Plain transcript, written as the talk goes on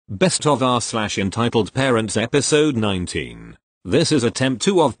Best of r slash entitled parents episode 19. This is attempt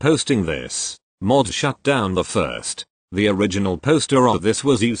 2 of posting this. Mod shut down the first. The original poster of this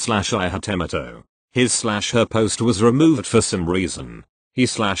was u/ihatemoto. His/her post was removed for some reason.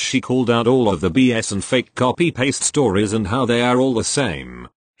 He/she called out all of the BS and fake copy paste stories and how they are all the same.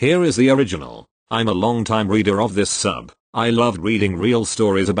 Here is the original. I'm a long-time reader of this sub. I loved reading real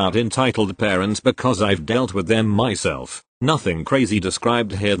stories about entitled parents because I've dealt with them myself. Nothing crazy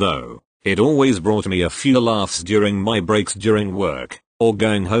described here though. It always brought me a few laughs during my breaks during work, or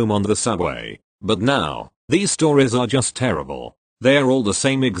going home on the subway. But now, these stories are just terrible. They're all the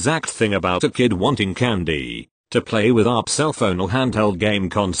same exact thing about a kid wanting candy, to play with our cell phone or handheld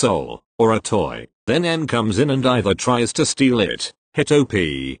game console, or a toy. Then N comes in and either tries to steal it, hit OP,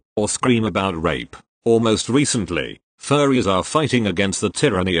 or scream about rape. Or most recently, furries are fighting against the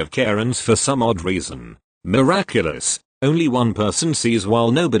tyranny of Karens for some odd reason. Miraculous. Only one person sees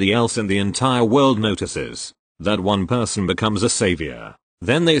while nobody else in the entire world notices. That one person becomes a savior.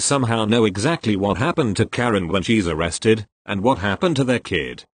 Then they somehow know exactly what happened to Karen when she's arrested, and what happened to their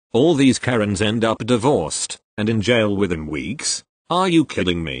kid. All these Karens end up divorced, and in jail within weeks. Are you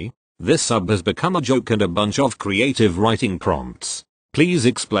kidding me? This sub has become a joke and a bunch of creative writing prompts. Please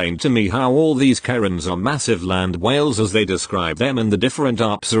explain to me how all these Karens are massive land whales as they describe them, and the different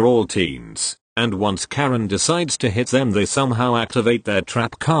arcs are all teens. And once Karen decides to hit them, they somehow activate their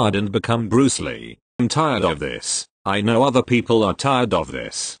trap card and become Bruce Lee. I'm tired of this. I know other people are tired of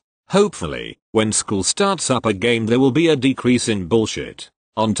this. Hopefully, when school starts up again there will be a decrease in bullshit.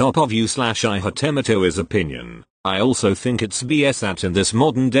 On top of u/ihatemoto's opinion, I also think it's BS that in this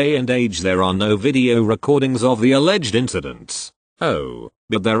modern day and age there are no video recordings of the alleged incidents. Oh,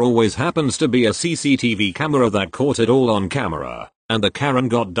 but there always happens to be a CCTV camera that caught it all on camera. And the Karen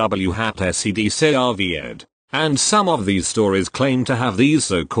got WHAT-SED. And some of these stories claim to have these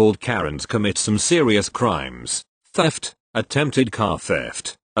so-called Karens commit some serious crimes. Theft, attempted car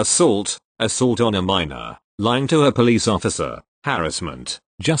theft, assault on a minor, lying to a police officer, harassment,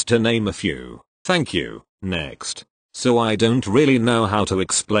 just to name a few. Thank you. Next. So I don't really know how to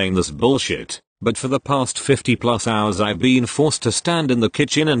explain this bullshit, but for the past 50+ hours I've been forced to stand in the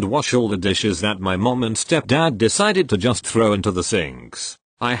kitchen and wash all the dishes that my mom and stepdad decided to just throw into the sinks.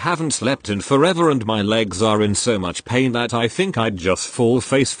 I haven't slept in forever and my legs are in so much pain that I think I'd just fall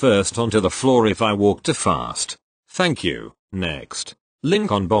face first onto the floor if I walked too fast. Thank you. Next.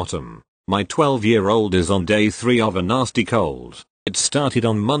 Link on bottom. My 12-year-old is on day 3 of a nasty cold. It started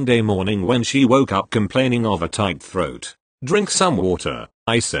on Monday morning when she woke up complaining of a tight throat. Drink some water,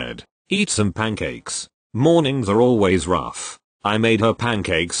 I said. Eat some pancakes. Mornings are always rough. I made her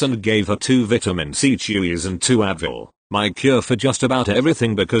pancakes and gave her 2 vitamin C chewies and 2 Advil. My cure for just about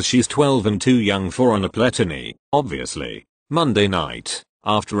everything because she's 12 and too young for an epiletany, obviously. Monday night,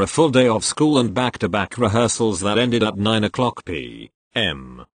 after a full day of school and back-to-back rehearsals that ended at 9 o'clock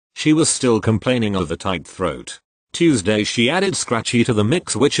p.m., she was still complaining of the tight throat. Tuesday she added Scratchy to the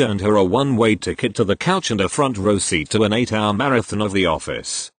mix, which earned her a one-way ticket to the couch and a front row seat to an 8-hour marathon of The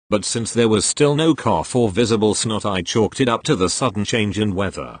Office. But since there was still no cough or visible snot, I chalked it up to the sudden change in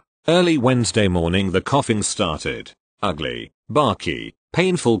weather. Early Wednesday morning the coughing started. Ugly, barky,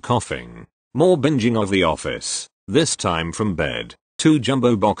 painful coughing. More binging of The Office, this time from bed. 2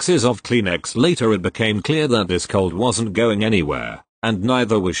 jumbo boxes of Kleenex later it became clear that this cold wasn't going anywhere, and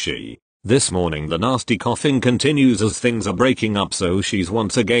neither was she. This morning the nasty coughing continues as things are breaking up, so she's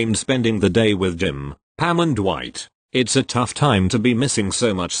once again spending the day with Jim, Pam and Dwight. It's a tough time to be missing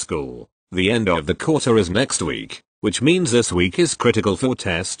so much school. The end of the quarter is next week, which means this week is critical for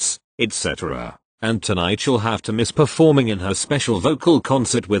tests, etc. And tonight she'll have to miss performing in her special vocal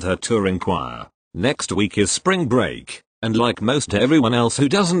concert with her touring choir. Next week is spring break, and like most everyone else who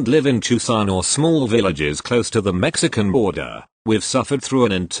doesn't live in Tucson or small villages close to the Mexican border, we've suffered through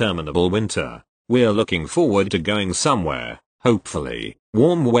an interminable winter. We're looking forward to going somewhere, hopefully,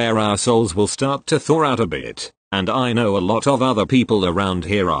 warm where our souls will start to thaw out a bit. And I know a lot of other people around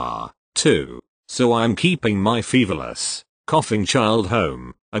here are, too. So I'm keeping my feverless, coughing child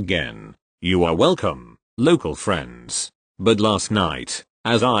home, again. You are welcome, local friends. But last night,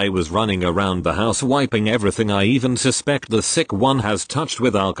 as I was running around the house wiping everything I even suspect the sick one has touched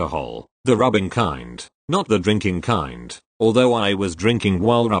with alcohol, the rubbing kind, not the drinking kind, although I was drinking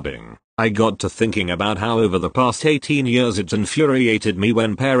while rubbing, I got to thinking about how over the past 18 years it's infuriated me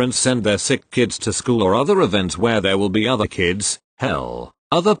when parents send their sick kids to school or other events where there will be other kids, hell,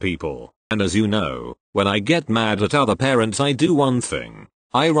 other people, and as you know, when I get mad at other parents I do one thing.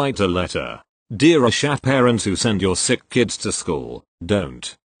 I write a letter. Dear Ashat parents who send your sick kids to school,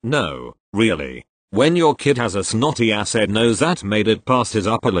 don't. No, really. When your kid has a snotty ass head nose that made it past his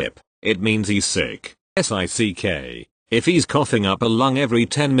upper lip, it means he's sick. SICK. If he's coughing up a lung every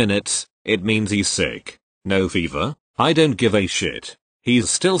 10 minutes, it means he's sick. No fever? I don't give a shit. He's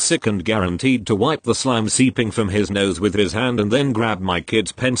still sick and guaranteed to wipe the slime seeping from his nose with his hand and then grab my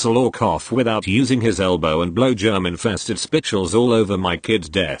kid's pencil or cough without using his elbow and blow germ-infested spitules all over my kid's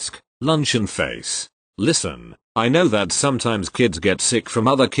desk, lunch and face. Listen, I know that sometimes kids get sick from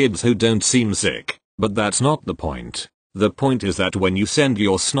other kids who don't seem sick, but that's not the point. The point is that when you send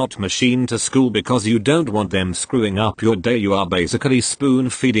your snot machine to school because you don't want them screwing up your day, you are basically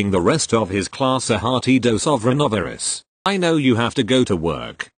spoon-feeding the rest of his class a hearty dose of rhinovirus. I know you have to go to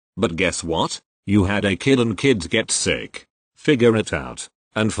work, but guess what? You had a kid and kids get sick. Figure it out.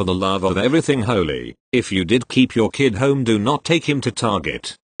 And for the love of everything holy, if you did keep your kid home, do not take him to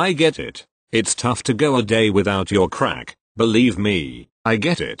Target. I get it. It's tough to go a day without your crack, believe me, I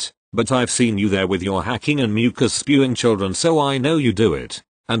get it. But I've seen you there with your hacking and mucus spewing children, so I know you do it.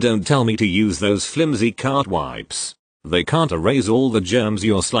 And don't tell me to use those flimsy cart wipes. They can't erase all the germs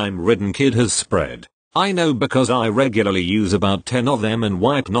your slime-ridden kid has spread. I know because I regularly use about 10 of them and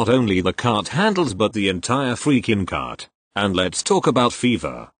wipe not only the cart handles but the entire freaking cart. And let's talk about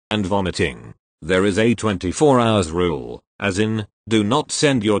fever and vomiting. There is a 24 hours rule, as in, do not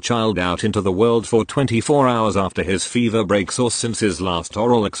send your child out into the world for 24 hours after his fever breaks or since his last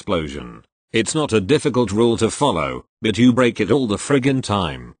oral explosion. It's not a difficult rule to follow, but you break it all the friggin'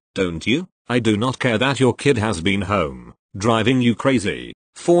 time, don't you? I do not care that your kid has been home, driving you crazy,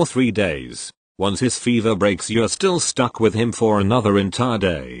 for 3 days. Once his fever breaks, you're still stuck with him for another entire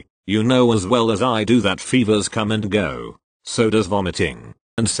day. You know as well as I do that fevers come and go. So does vomiting.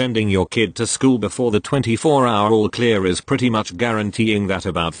 And sending your kid to school before the 24-hour all clear is pretty much guaranteeing that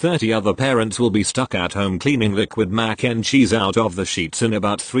about 30 other parents will be stuck at home cleaning liquid mac and cheese out of the sheets in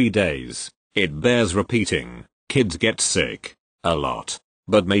about 3 days. It bears repeating, kids get sick. A lot.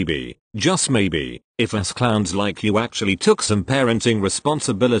 But maybe, just maybe, if us clowns like you actually took some parenting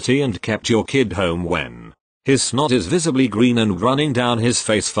responsibility and kept your kid home when his snot is visibly green and running down his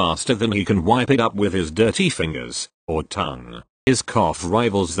face faster than he can wipe it up with his dirty fingers, or tongue. His cough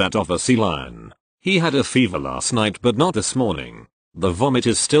rivals that of a sea lion. He had a fever last night but not this morning. The vomit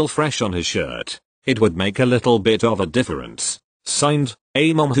is still fresh on his shirt. It would make a little bit of a difference. Signed,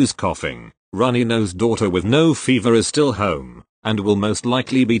 a mom who's coughing. Runny-nosed daughter with no fever is still home, and will most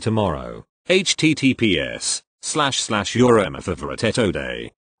likely be tomorrow.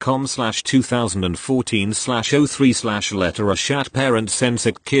 https://yourmfavoritetoday.com/2014/03/letter a chat parent send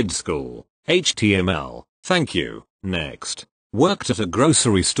sick kid school. HTML. Thank you. Next. Worked at a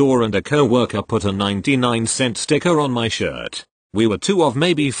grocery store and a co-worker put a 99-cent sticker on my shirt. We were 2 of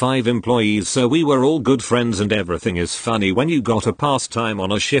maybe 5 employees, so we were all good friends and everything is funny when you got a pastime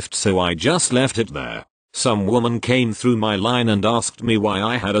on a shift, so I just left it there. Some woman came through my line and asked me why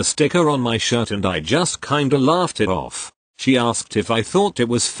I had a sticker on my shirt and I just kinda laughed it off. She asked if I thought it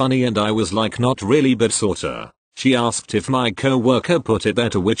was funny and I was like, not really but sorta. She asked if my co-worker put it there,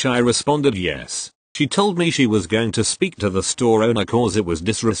 to which I responded yes. She told me she was going to speak to the store owner cause it was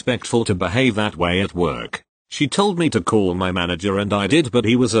disrespectful to behave that way at work. She told me to call my manager and I did, but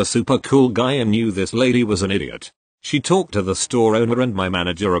he was a super cool guy and knew this lady was an idiot. She talked to the store owner and my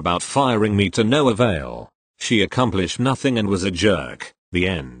manager about firing me to no avail. She accomplished nothing and was a jerk. The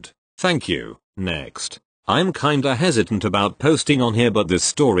end. Thank you. Next. I'm kinda hesitant about posting on here but this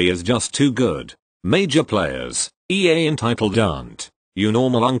story is just too good. Major players. EA entitled Aunt. You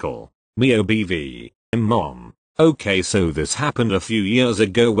normal uncle. Me OBV. Mom. Okay, so this happened a few years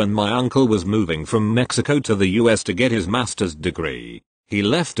ago when my uncle was moving from Mexico to the US to get his master's degree. He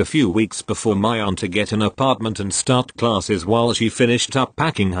left a few weeks before my aunt to get an apartment and start classes while she finished up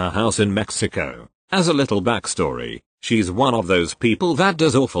packing her house in Mexico. As a little backstory, she's one of those people that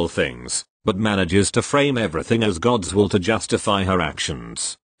does awful things, but manages to frame everything as God's will to justify her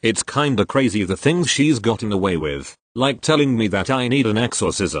actions. It's kinda crazy the things she's gotten away with, like telling me that I need an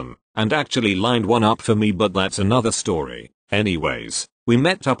exorcism, and actually lined one up for me, but that's another story. Anyways, we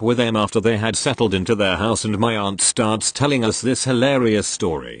met up with them after they had settled into their house and my aunt starts telling us this hilarious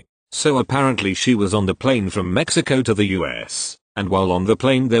story. So apparently she was on the plane from Mexico to the US, and while on the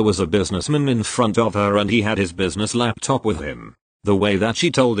plane there was a businessman in front of her and he had his business laptop with him. The way that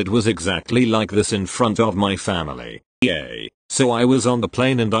she told it was exactly like this in front of my family. Yay. So I was on the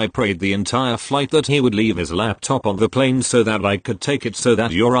plane and I prayed the entire flight that he would leave his laptop on the plane so that I could take it so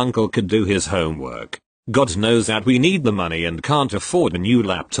that your uncle could do his homework. God knows that we need the money and can't afford a new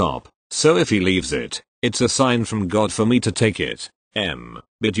laptop, so if he leaves it, it's a sign from God for me to take it.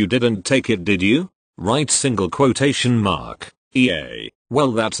 But you didn't take it, did you? Right, single quotation mark. EA.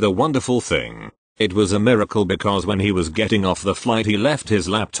 Well, that's the wonderful thing. It was a miracle because when he was getting off the flight he left his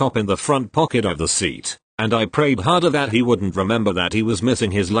laptop in the front pocket of the seat, and I prayed harder that he wouldn't remember that he was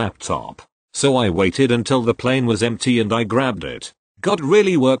missing his laptop. So I waited until the plane was empty and I grabbed it. God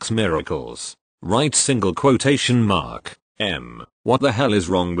really works miracles. Right single quotation mark. What the hell is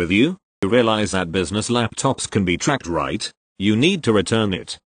wrong with you? You realize that business laptops can be tracked, right? You need to return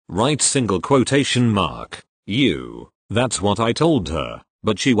it. Right single quotation mark. That's what I told her,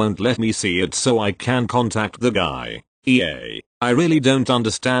 but she won't let me see it so I can contact the guy. I really don't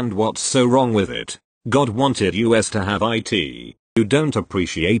understand what's so wrong with it. God wanted us to have IT. You don't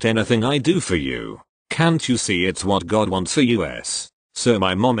appreciate anything I do for you. Can't you see it's what God wants for us? So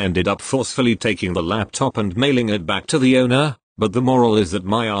my mom ended up forcefully taking the laptop and mailing it back to the owner, but the moral is that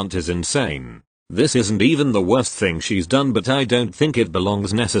my aunt is insane. This isn't even the worst thing she's done, but I don't think it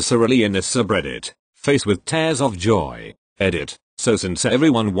belongs necessarily in this subreddit. Face with tears of joy. Edit. So since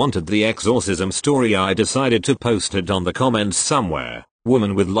everyone wanted the exorcism story, I decided to post it on the comments somewhere.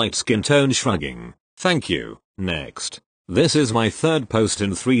 Woman with light skin tone shrugging. Thank you. Next. This is my third post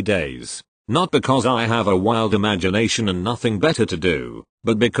in 3 days. Not because I have a wild imagination and nothing better to do,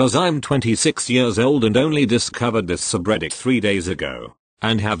 but because I'm 26 years old and only discovered this subreddit 3 days ago,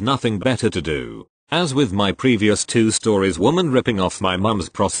 and have nothing better to do. As with my previous 2 stories, woman ripping off my mum's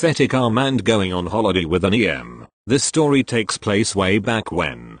prosthetic arm and going on holiday with an EM. This story takes place way back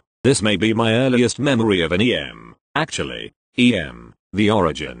when. This may be my earliest memory of an EM. Actually, EM, the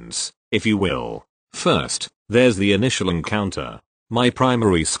origins, if you will. First, there's the initial encounter. My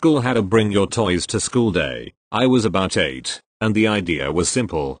primary school had a bring your toys to school day. I was about 8, and the idea was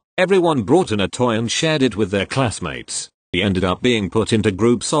simple. Everyone brought in a toy and shared it with their classmates. We ended up being put into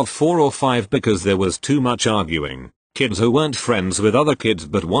groups of 4 or 5 because there was too much arguing. Kids who weren't friends with other kids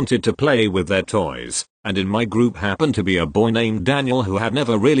but wanted to play with their toys, and in my group happened to be a boy named Daniel who had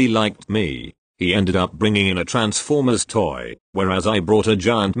never really liked me. He ended up bringing in a Transformers toy, whereas I brought a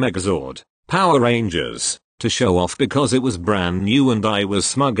giant Megazord, Power Rangers, to show off because it was brand new and I was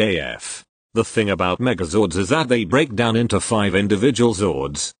smug AF. The thing about Megazords is that they break down into 5 individual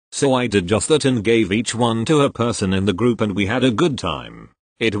Zords, so I did just that and gave each one to a person in the group and we had a good time.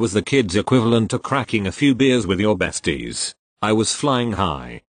 It was the kids' equivalent to cracking a few beers with your besties. I was flying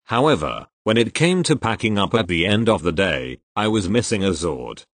high. However, when it came to packing up at the end of the day, I was missing a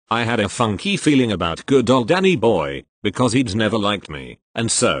Zord. I had a funky feeling about good old Danny boy, because he'd never liked me, and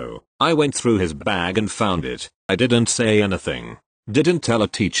so, I went through his bag and found it. I didn't say anything. Didn't tell a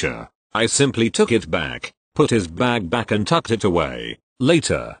teacher. I simply took it back, put his bag back and tucked it away.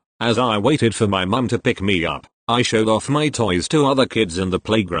 Later, as I waited for my mum to pick me up, I showed off my toys to other kids in the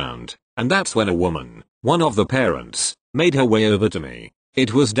playground, and that's when a woman, one of the parents, made her way over to me.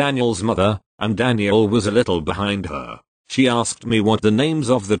 It was Daniel's mother, and Daniel was a little behind her. She asked me what the names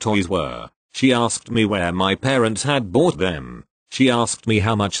of the toys were. She asked me where my parents had bought them. She asked me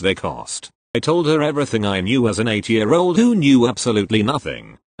how much they cost. I told her everything I knew as an 8-year-old who knew absolutely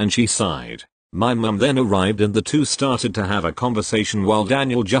nothing, and she sighed. My mum then arrived and the two started to have a conversation while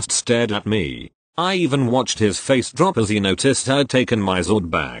Daniel just stared at me. I even watched his face drop as he noticed I'd taken my Zord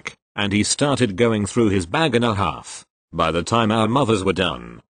back, and he started going through his bag in a huff. By the time our mothers were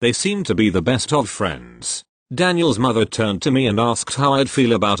done, they seemed to be the best of friends. Daniel's mother turned to me and asked how I'd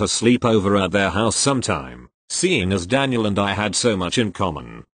feel about a sleepover at their house sometime, seeing as Daniel and I had so much in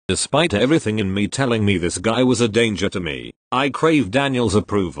common. Despite everything in me telling me this guy was a danger to me, I craved Daniel's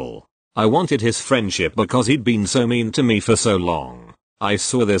approval. I wanted his friendship because he'd been so mean to me for so long. I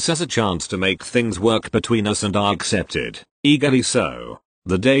saw this as a chance to make things work between us and I accepted, eagerly so.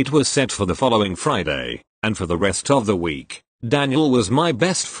 The date was set for the following Friday, and for the rest of the week, Daniel was my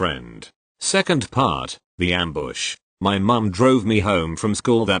best friend. Second part, the ambush. My mum drove me home from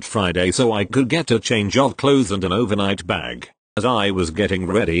school that Friday so I could get a change of clothes and an overnight bag. As I was getting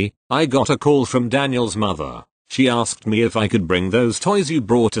ready, I got a call from Daniel's mother. She asked me if I could bring those toys you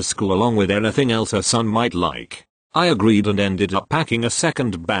brought to school along with anything else her son might like. I agreed and ended up packing a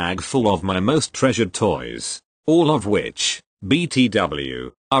second bag full of my most treasured toys. All of which,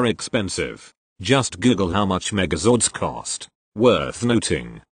 BTW, are expensive. Just Google how much Megazords cost. Worth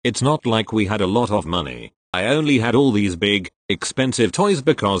noting, it's not like we had a lot of money. I only had all these big, expensive toys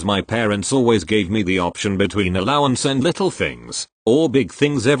because my parents always gave me the option between allowance and little things, or big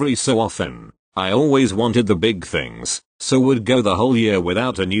things every so often. I always wanted the big things, so would go the whole year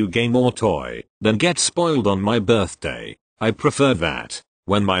without a new game or toy, then get spoiled on my birthday. I preferred that.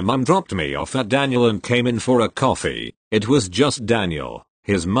 When my mum dropped me off at Daniel and came in for a coffee, it was just Daniel,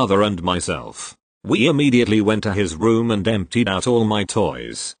 his mother and myself. We immediately went to his room and emptied out all my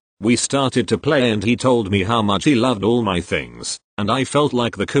toys. We started to play and he told me how much he loved all my things, and I felt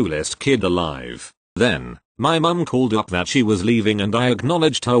like the coolest kid alive. Then, my mum called up that she was leaving and I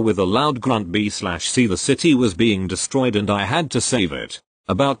acknowledged her with a loud grunt B/C. The city was being destroyed and I had to save it.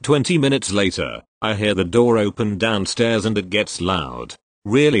 About 20 minutes later, I hear the door open downstairs and it gets loud.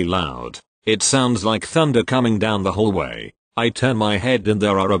 Really loud. It sounds like thunder coming down the hallway. I turn my head and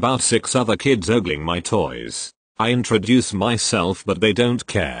there are about 6 other kids ogling my toys. I introduce myself but they don't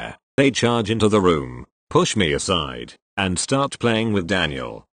care. They charge into the room, push me aside, and start playing with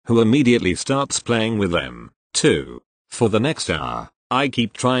Daniel, who immediately starts playing with them, too. For the next hour, I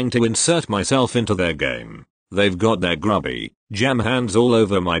keep trying to insert myself into their game. They've got their grubby, jam hands all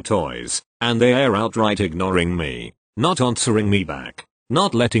over my toys, and they are outright ignoring me, not answering me back,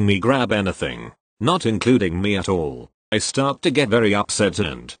 not letting me grab anything, not including me at all. I start to get very upset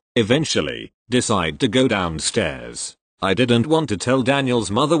and, eventually, decide to go downstairs. I didn't want to tell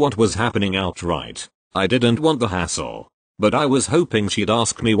Daniel's mother what was happening outright. I didn't want the hassle. But I was hoping she'd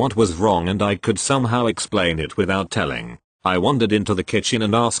ask me what was wrong and I could somehow explain it without telling. I wandered into the kitchen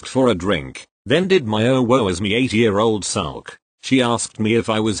and asked for a drink, then did my oh woe is me 8-year-old sulk. She asked me if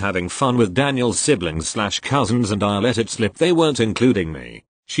I was having fun with Daniel's siblings/cousins and I let it slip they weren't including me.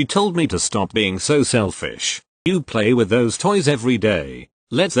 She told me to stop being so selfish. You play with those toys every day.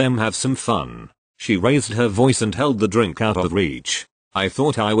 Let them have some fun. She raised her voice and held the drink out of reach. I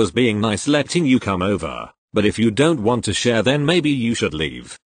thought I was being nice letting you come over, but if you don't want to share then maybe you should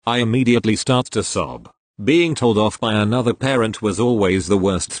leave. I immediately start to sob. Being told off by another parent was always the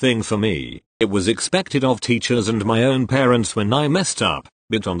worst thing for me. It was expected of teachers and my own parents when I messed up,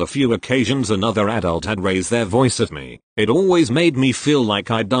 but on the few occasions another adult had raised their voice at me, it always made me feel like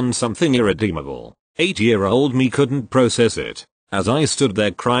I'd done something irredeemable. 8-year-old me couldn't process it. As I stood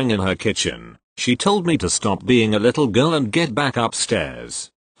there crying in her kitchen, she told me to stop being a little girl and get back upstairs.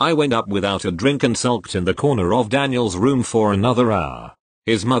 I went up without a drink and sulked in the corner of Daniel's room for another hour.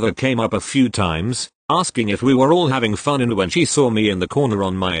 His mother came up a few times, asking if we were all having fun, and when she saw me in the corner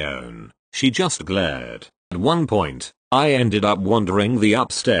on my own, she just glared. At one point, I ended up wandering the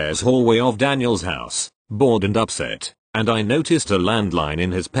upstairs hallway of Daniel's house, bored and upset, and I noticed a landline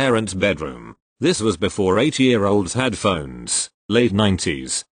in his parents' bedroom. This was before 8-year-olds had phones, late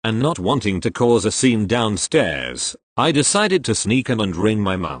 90s, and not wanting to cause a scene downstairs, I decided to sneak in and ring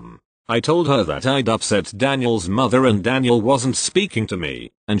my mum. I told her that I'd upset Daniel's mother and Daniel wasn't speaking to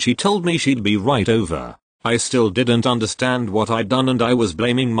me, and she told me she'd be right over. I still didn't understand what I'd done and I was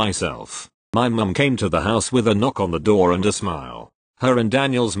blaming myself. My mum came to the house with a knock on the door and a smile. Her and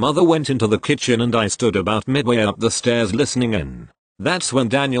Daniel's mother went into the kitchen and I stood about midway up the stairs listening in. That's when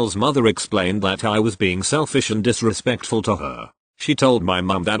Daniel's mother explained that I was being selfish and disrespectful to her. She told my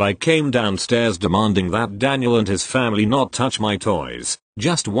mum that I came downstairs demanding that Daniel and his family not touch my toys,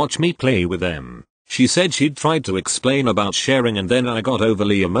 just watch me play with them. She said she'd tried to explain about sharing and then I got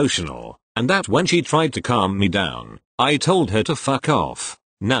overly emotional, and that when she tried to calm me down, I told her to fuck off.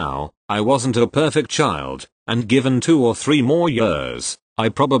 Now, I wasn't a perfect child, and given 2 or 3 more years, I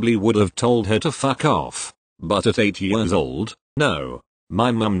probably would have told her to fuck off. But at 8 years old, no. My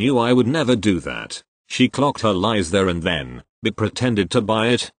mum knew I would never do that. She clocked her lies there and then, but pretended to buy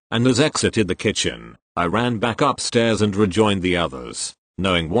it, and as exited the kitchen, I ran back upstairs and rejoined the others.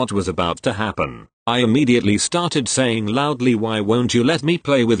 Knowing what was about to happen, I immediately started saying loudly, "Why won't you let me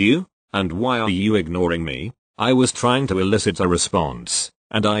play with you? And why are you ignoring me?" I was trying to elicit a response,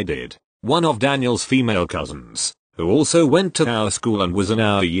 and I did. One of Daniel's female cousins, who also went to our school and was in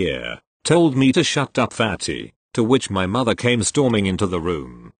our year, told me to shut up, fatty, to which my mother came storming into the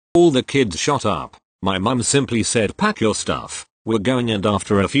room. All the kids shot up. My mum simply said, "Pack your stuff, we're going," and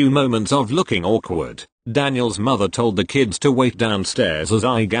after a few moments of looking awkward, Daniel's mother told the kids to wait downstairs as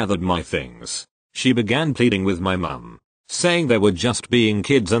I gathered my things. She began pleading with my mum, saying they were just being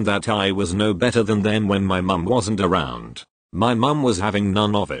kids and that I was no better than them when my mum wasn't around. My mum was having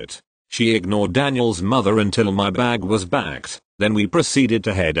none of it. She ignored Daniel's mother until my bag was packed, then we proceeded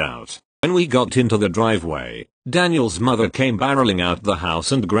to head out. When we got into the driveway, Daniel's mother came barreling out the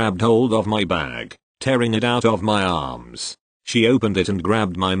house and grabbed hold of my bag, tearing it out of my arms. She opened it and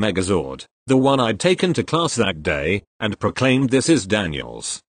grabbed my Megazord, the one I'd taken to class that day, and proclaimed, "This is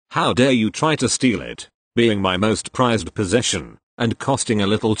Daniel's. How dare you try to steal it?" Being my most prized possession, and costing a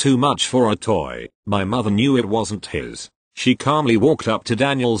little too much for a toy, my mother knew it wasn't his. She calmly walked up to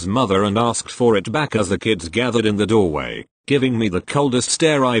Daniel's mother and asked for it back as the kids gathered in the doorway, giving me the coldest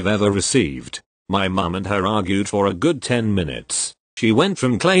stare I've ever received. My mum and her argued for a good 10 minutes. She went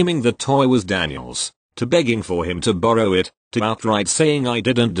from claiming the toy was Daniel's, to begging for him to borrow it, to outright saying I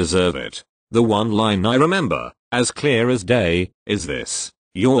didn't deserve it. The one line I remember, as clear as day, is this: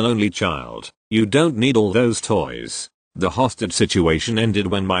 You're an only child. You don't need all those toys. The hostage situation ended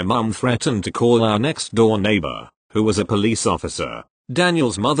when my mum threatened to call our next door neighbor, who was a police officer.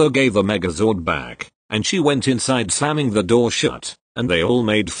 Daniel's mother gave the Megazord back, and she went inside slamming the door shut, and they all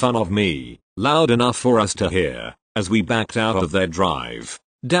made fun of me, loud enough for us to hear, as we backed out of their drive.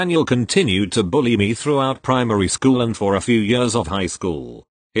 Daniel continued to bully me throughout primary school and for a few years of high school.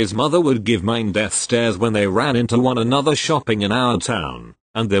 His mother would give mine death stares when they ran into one another shopping in our town,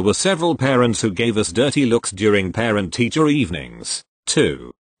 and there were several parents who gave us dirty looks during parent-teacher evenings,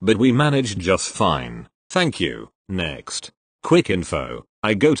 too. But we managed just fine. Thank you. Next. Quick info.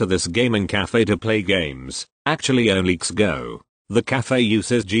 I go to this gaming cafe to play games, actually only Go. The cafe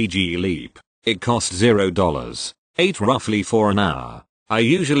uses GG Leap. It costs $0. $8 roughly for an hour. I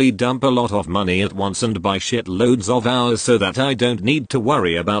usually dump a lot of money at once and buy shitloads of hours so that I don't need to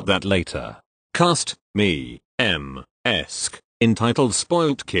worry about that later. Cast, me, M.Esc. Entitled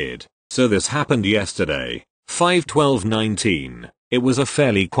Spoilt Kid. So this happened yesterday, 5/12/19. It was a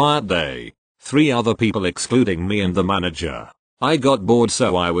fairly quiet day. 3 other people excluding me and the manager. I got bored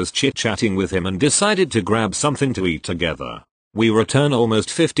so I was chit-chatting with him and decided to grab something to eat together. We return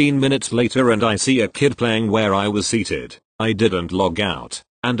almost 15 minutes later and I see a kid playing where I was seated. I didn't log out,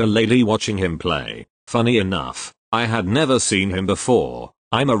 and a lady watching him play. Funny enough, I had never seen him before.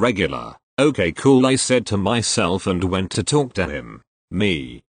 I'm a regular. Okay cool, I said to myself and went to talk to him.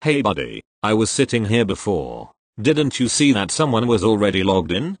 Me, hey buddy, I was sitting here before. Didn't you see that someone was already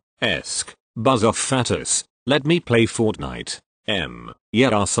logged in? Esc. Buzz off Fatus. Let me play Fortnite. Yeah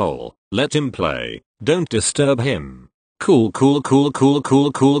asshole. Let him play. Don't disturb him. Cool,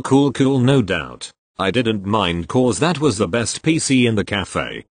 no doubt. I didn't mind cause that was the best PC in the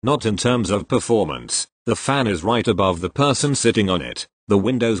cafe, not in terms of performance. The fan is right above the person sitting on it. The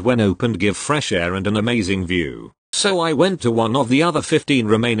windows when opened give fresh air and an amazing view. So I went to one of the other 15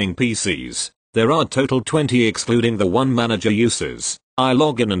 remaining PCs. There are total 20 excluding the one manager uses. I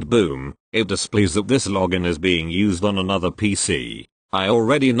log in and boom, it displays that this login is being used on another PC. I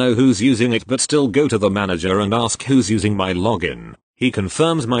already know who's using it but still go to the manager and ask who's using my login. He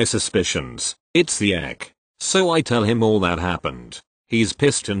confirms my suspicions. It's the EC. So I tell him all that happened. He's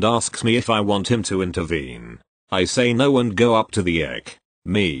pissed and asks me if I want him to intervene. I say no and go up to the EC.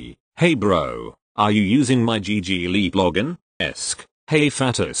 Me, hey bro, are you using my GG Leap login? Esc. Hey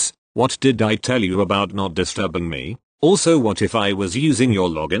Fatus, what did I tell you about not disturbing me? Also what if I was using your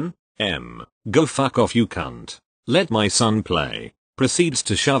login? Go fuck off you cunt. Let my son play. Proceeds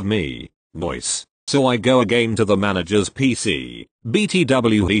to shove me. Voice. So I go again to the manager's PC.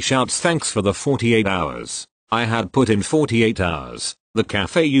 BTW he shouts thanks for the 48 hours. I had put in 48 hours. The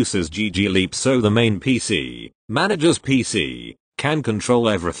cafe uses GG Leap so the main PC, manager's PC, can control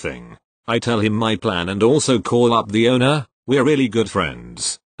everything. I tell him my plan and also call up the owner, we're really good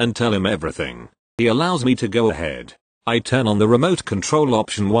friends, and tell him everything. He allows me to go ahead. I turn on the remote control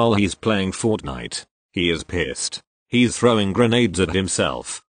option while he's playing Fortnite. He is pissed. He's throwing grenades at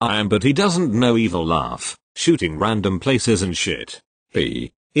himself. I am but he doesn't know evil laugh, shooting random places and shit.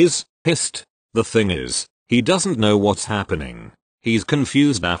 He is pissed. The thing is, he doesn't know what's happening. He's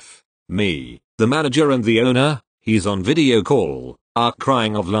confused af. Me, the manager and the owner, he's on video call, are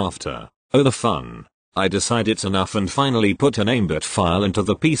crying of laughter. Oh the fun. I decide it's enough and finally put an aimbot file into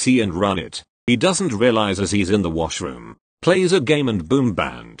the PC and run it. He doesn't realize as he's in the washroom. Plays a game and boom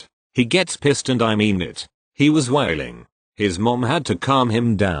banned. He gets pissed and I mean it. He was wailing. His mom had to calm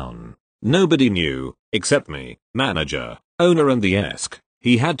him down. Nobody knew, except me, manager, owner and the ESC.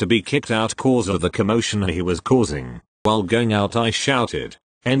 He had to be kicked out cause of the commotion he was causing. While going out I shouted,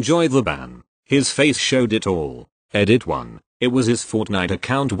 enjoy the ban. His face showed it all. Edit 1. It was his Fortnite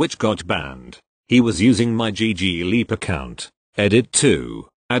account which got banned. He was using my GG Leap account. Edit 2.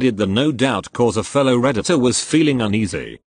 Added the no doubt cause a fellow redditor was feeling uneasy.